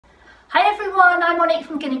Hi everyone, I'm Monique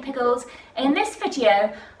from Guinea Piggles. In this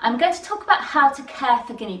video, I'm going to talk about how to care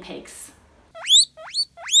for guinea pigs.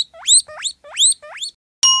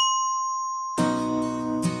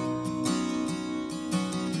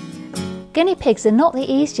 Guinea pigs are not the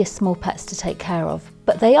easiest small pets to take care of,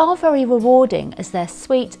 but they are very rewarding as they're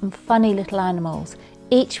sweet and funny little animals,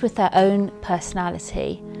 each with their own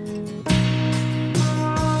personality.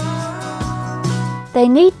 They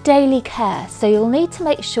need daily care, so you'll need to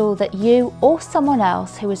make sure that you or someone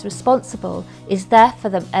else who is responsible is there for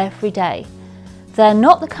them every day. They're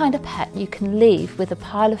not the kind of pet you can leave with a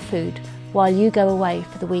pile of food while you go away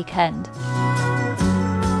for the weekend.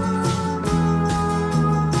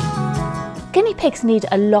 Guinea pigs need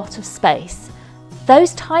a lot of space.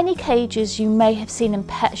 Those tiny cages you may have seen in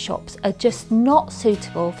pet shops are just not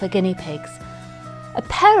suitable for guinea pigs. A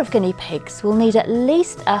pair of guinea pigs will need at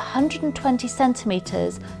least 120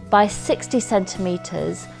 centimetres by 60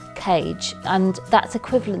 centimetres cage, and that's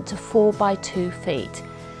equivalent to 4 by 2 feet.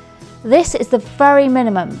 This is the very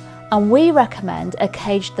minimum, and we recommend a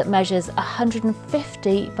cage that measures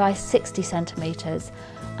 150 by 60 centimetres,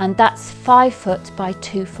 and that's 5 foot by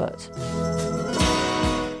 2 foot.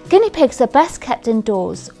 Guinea pigs are best kept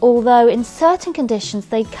indoors, although in certain conditions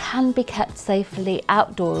they can be kept safely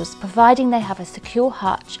outdoors, providing they have a secure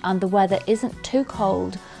hutch and the weather isn't too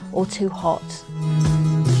cold or too hot.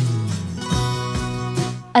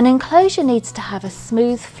 An enclosure needs to have a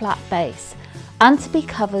smooth, flat base and to be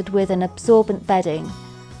covered with an absorbent bedding.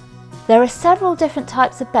 There are several different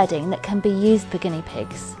types of bedding that can be used for guinea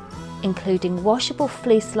pigs, including washable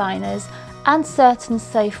fleece liners and certain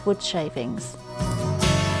safe wood shavings.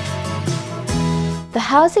 The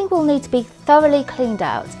housing will need to be thoroughly cleaned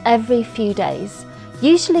out every few days,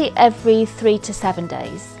 usually every 3 to 7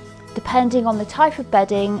 days, depending on the type of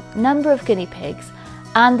bedding, number of guinea pigs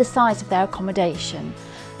and the size of their accommodation.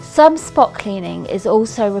 Some spot cleaning is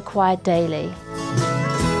also required daily.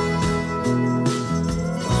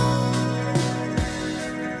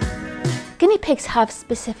 Guinea pigs have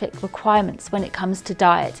specific requirements when it comes to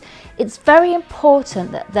diet. It's very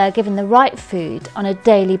important that they're given the right food on a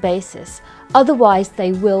daily basis, otherwise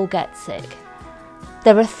they will get sick.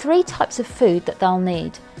 There are 3 types of food that they'll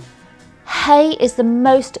need. Hay is the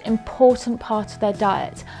most important part of their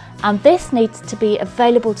diet, and this needs to be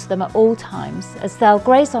available to them at all times as they'll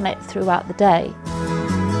graze on it throughout the day.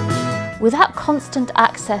 Without constant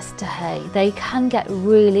access to hay, they can get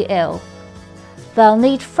really ill. They'll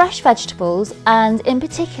need fresh vegetables and in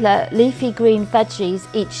particular leafy green veggies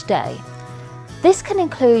each day. This can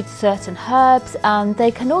include certain herbs, and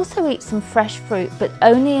they can also eat some fresh fruit, but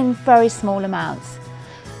only in very small amounts.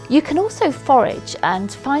 You can also forage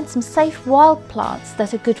and find some safe wild plants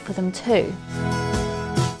that are good for them too.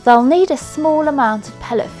 They'll need a small amount of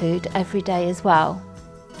pellet food every day as well.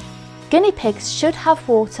 Guinea pigs should have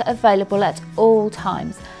water available at all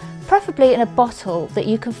times, preferably in a bottle that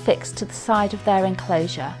you can fix to the side of their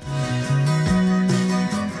enclosure.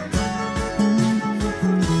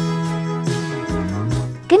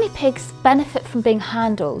 Guinea pigs benefit from being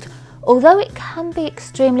handled. Although it can be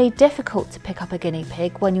extremely difficult to pick up a guinea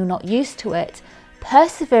pig when you're not used to it,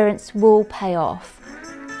 perseverance will pay off.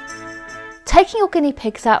 Taking your guinea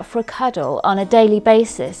pigs out for a cuddle on a daily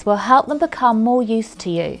basis will help them become more used to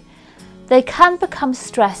you. They can become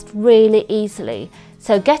stressed really easily,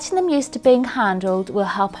 so getting them used to being handled will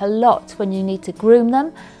help a lot when you need to groom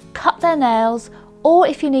them, cut their nails, or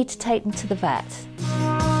if you need to take them to the vet.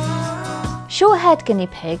 Short-haired guinea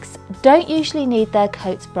pigs don't usually need their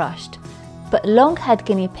coats brushed, but long-haired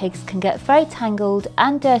guinea pigs can get very tangled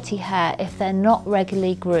and dirty hair if they're not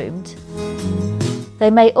regularly groomed. They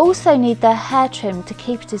may also need their hair trimmed to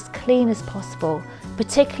keep it as clean as possible,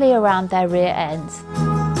 particularly around their rear ends.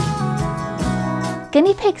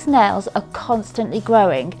 Guinea pigs' nails are constantly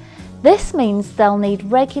growing. This means they'll need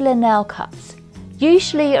regular nail cuts,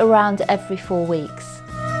 usually around every 4 weeks.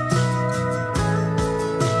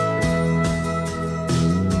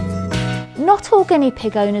 Not all guinea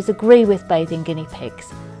pig owners agree with bathing guinea pigs,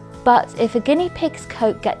 but if a guinea pig's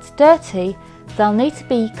coat gets dirty, they'll need to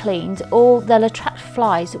be cleaned or they'll attract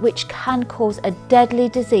flies, which can cause a deadly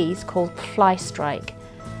disease called fly strike.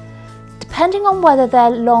 Depending on whether they're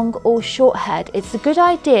long or short-haired, it's a good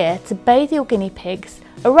idea to bathe your guinea pigs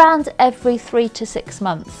around every 3 to 6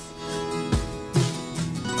 months.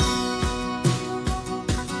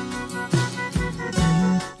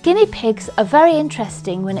 Guinea pigs are very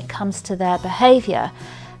interesting when it comes to their behaviour.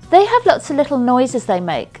 They have lots of little noises they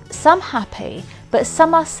make, some happy, but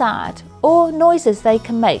some are sad, or noises they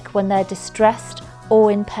can make when they're distressed or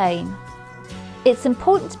in pain. It's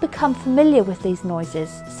important to become familiar with these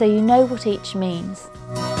noises so you know what each means.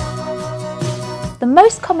 The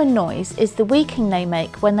most common noise is the weaking they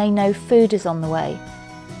make when they know food is on the way.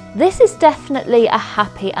 This is definitely a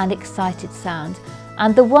happy and excited sound,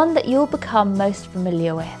 and the one that you'll become most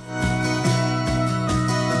familiar with.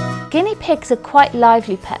 Guinea pigs are quite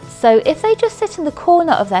lively pets, so if they just sit in the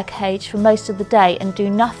corner of their cage for most of the day and do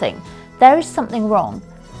nothing, there is something wrong.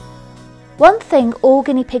 One thing all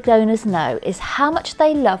guinea pig owners know is how much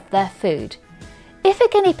they love their food. If a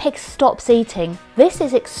guinea pig stops eating, this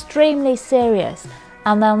is extremely serious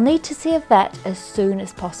and they'll need to see a vet as soon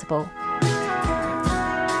as possible.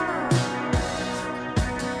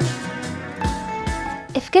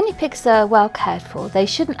 If guinea pigs are well cared for, they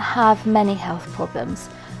shouldn't have many health problems,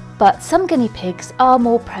 but some guinea pigs are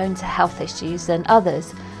more prone to health issues than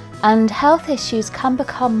others, and health issues can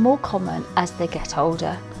become more common as they get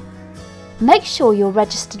older. Make sure you're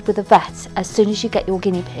registered with a vet as soon as you get your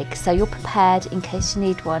guinea pig, so you're prepared in case you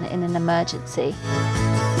need one in an emergency.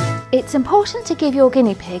 It's important to give your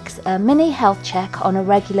guinea pigs a mini health check on a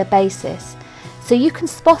regular basis, so you can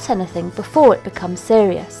spot anything before it becomes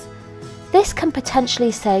serious. This can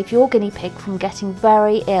potentially save your guinea pig from getting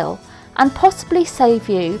very ill, and possibly save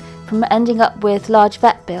you from ending up with large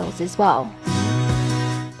vet bills as well.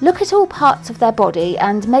 Look at all parts of their body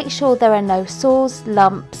and make sure there are no sores,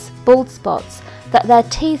 lumps, bald spots, that their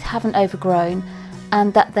teeth haven't overgrown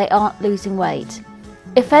and that they aren't losing weight.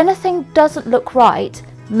 If anything doesn't look right,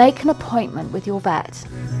 make an appointment with your vet.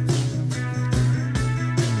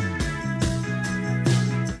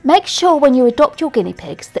 Make sure when you adopt your guinea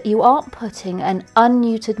pigs that you aren't putting an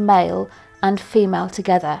unneutered male and female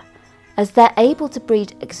together, as they're able to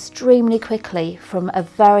breed extremely quickly from a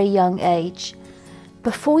very young age.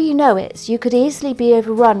 Before you know it, you could easily be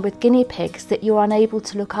overrun with guinea pigs that you're unable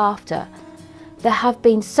to look after. There have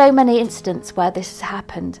been so many incidents where this has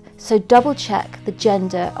happened, so double check the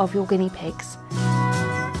gender of your guinea pigs.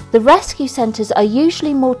 The rescue centres are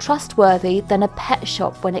usually more trustworthy than a pet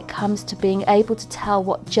shop when it comes to being able to tell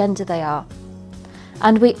what gender they are.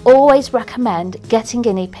 And we always recommend getting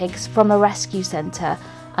guinea pigs from a rescue centre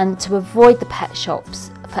and to avoid the pet shops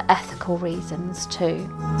for ethical reasons too.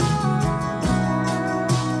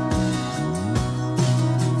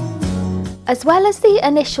 As well as the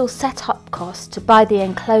initial setup cost to buy the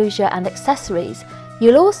enclosure and accessories,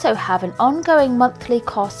 you'll also have an ongoing monthly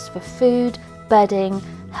cost for food, bedding,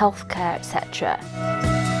 healthcare, etc.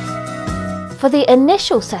 For the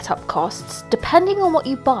initial setup costs, depending on what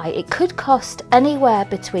you buy, it could cost anywhere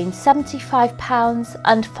between £75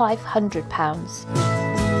 and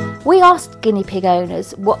 £500. We asked guinea pig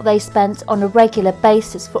owners what they spent on a regular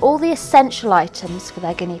basis for all the essential items for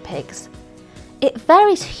their guinea pigs. It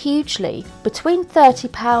varies hugely, between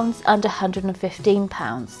 £30 and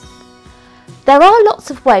 £115. There are lots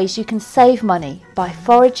of ways you can save money by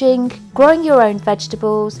foraging, growing your own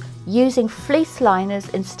vegetables, using fleece liners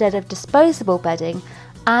instead of disposable bedding,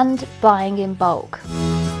 and buying in bulk.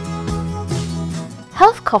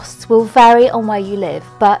 Health costs will vary on where you live,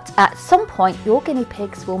 but at some point your guinea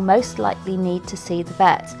pigs will most likely need to see the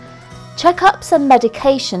vet. Checkups and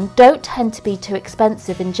medication don't tend to be too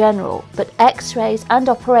expensive in general, but x-rays and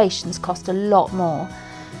operations cost a lot more.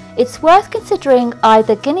 It's worth considering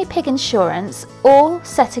either guinea pig insurance or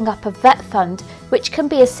setting up a vet fund, which can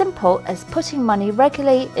be as simple as putting money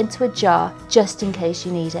regularly into a jar just in case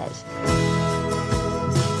you need it.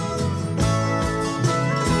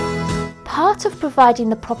 Part of providing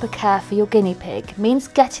the proper care for your guinea pig means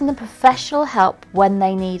getting them professional help when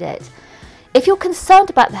they need it. If you're concerned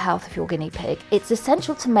about the health of your guinea pig, it's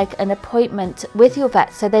essential to make an appointment with your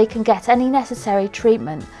vet so they can get any necessary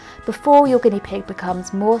treatment before your guinea pig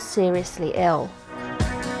becomes more seriously ill.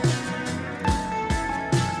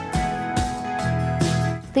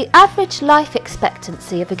 The average life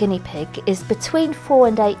expectancy of a guinea pig is between 4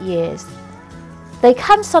 and 8 years. They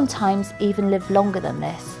can sometimes even live longer than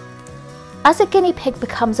this. As a guinea pig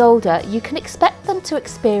becomes older, you can expect them to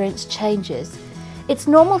experience changes. It's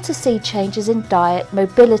normal to see changes in diet,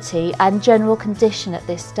 mobility and general condition at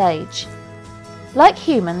this stage. Like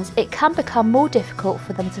humans, it can become more difficult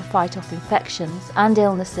for them to fight off infections and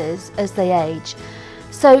illnesses as they age,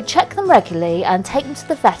 so check them regularly and take them to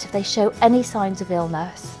the vet if they show any signs of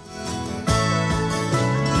illness.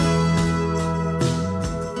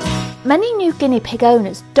 Many new guinea pig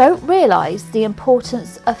owners don't realise the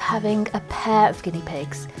importance of having a pair of guinea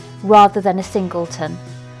pigs rather than a singleton.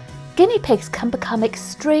 Guinea pigs can become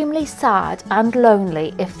extremely sad and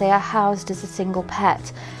lonely if they are housed as a single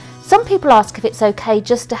pet. Some people ask if it's okay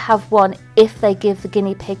just to have one if they give the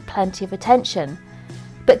guinea pig plenty of attention.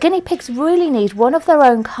 But guinea pigs really need one of their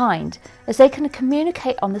own kind, as they can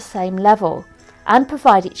communicate on the same level. and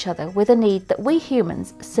provide each other with a need that we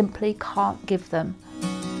humans simply can't give them.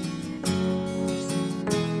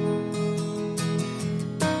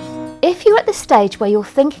 If you're at the stage where you're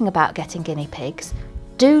thinking about getting guinea pigs,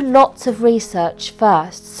 do lots of research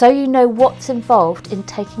first so you know what's involved in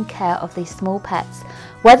taking care of these small pets,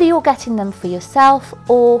 whether you're getting them for yourself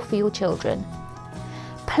or for your children.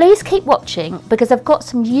 Please keep watching because I've got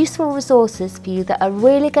some useful resources for you that are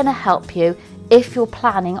really going to help you if you're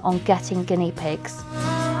planning on getting guinea pigs.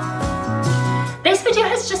 This video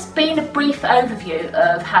has just been a brief overview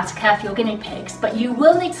of how to care for your guinea pigs, but you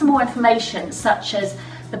will need some more information such as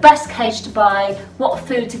the best cage to buy, what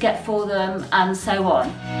food to get for them, and so on.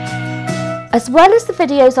 As well as the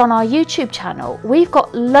videos on our YouTube channel, we've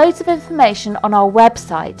got loads of information on our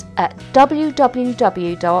website at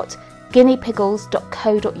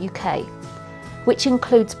www.guineapiggles.co.uk, which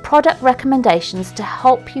includes product recommendations to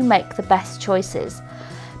help you make the best choices.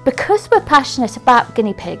 Because we're passionate about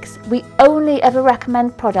guinea pigs, we only ever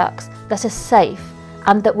recommend products that are safe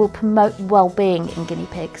and that will promote well-being in guinea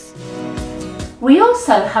pigs. We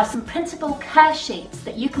also have some printable care sheets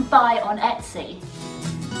that you can buy on Etsy.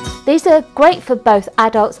 These are great for both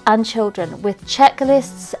adults and children with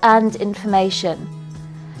checklists and information.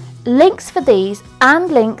 Links for these and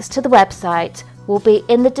links to the website will be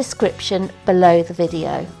in the description below the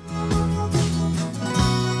video.